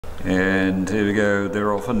And here we go,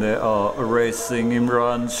 they're off and they are racing.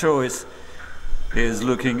 Imran Choice is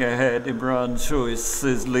looking ahead. Imran Choice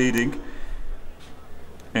is leading.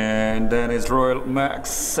 And then it's Royal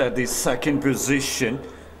Max at the second position.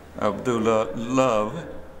 Abdullah Love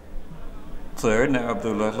third. Now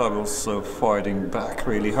Abdullah Love also fighting back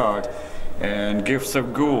really hard. And Gifts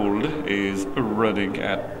of Gold is running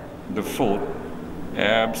at the fourth.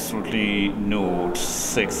 Absolutely no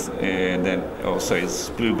sixth. And then also it's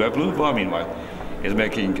Blue Bar meanwhile is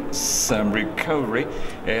making some recovery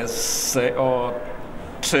as they are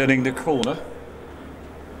turning the corner.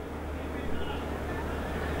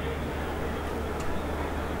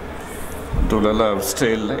 Abdullah Love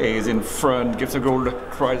still is in front. Gifts of Gold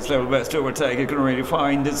tries its level best to overtake. It can really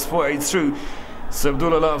find its way through. So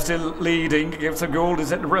Abdullah Love still leading. Gifts of Gold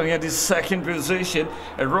is running at his second position.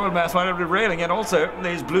 And Royal Mass might have the railing. And also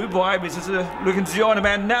there's Blue Vibe is just looking to join him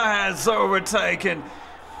and now has overtaken.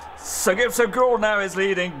 So Gifts of Gold now is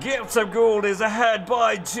leading. Gifts of Gold is ahead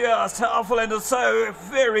by just half a length or so.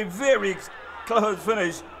 Very, very close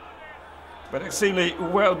finish. But extremely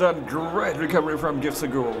well done. Great recovery from Gifts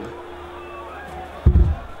of Gold.